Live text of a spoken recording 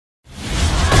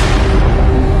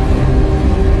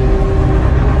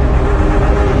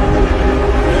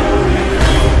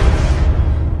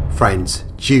Friends,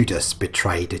 Judas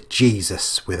betrayed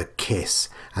Jesus with a kiss,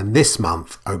 and this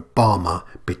month Obama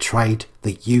betrayed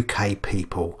the UK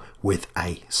people with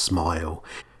a smile.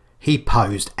 He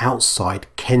posed outside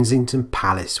Kensington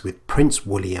Palace with Prince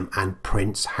William and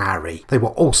Prince Harry. They were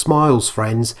all smiles,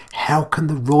 friends. How can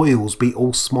the royals be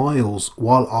all smiles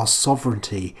while our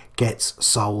sovereignty gets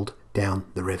sold down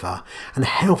the river? And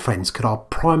how, friends, could our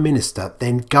Prime Minister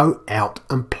then go out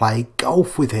and play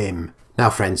golf with him? Now,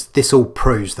 friends, this all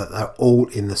proves that they're all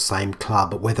in the same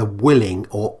club, whether willing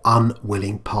or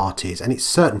unwilling parties. And it's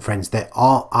certain, friends, there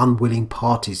are unwilling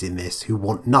parties in this who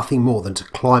want nothing more than to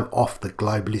climb off the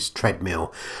globalist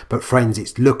treadmill. But, friends,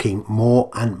 it's looking more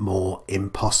and more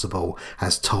impossible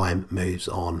as time moves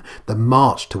on. The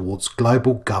march towards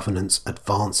global governance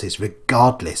advances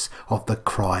regardless of the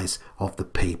cries of the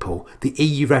people. The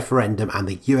EU referendum and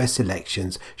the US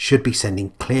elections should be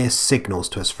sending clear signals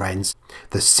to us, friends.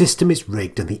 The system is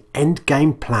rigged and the end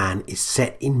game plan is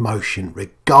set in motion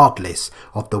regardless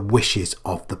of the wishes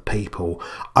of the people.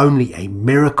 Only a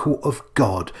miracle of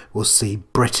God will see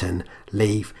Britain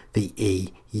leave the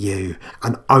EU,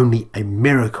 and only a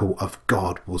miracle of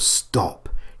God will stop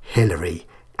Hillary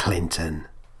Clinton.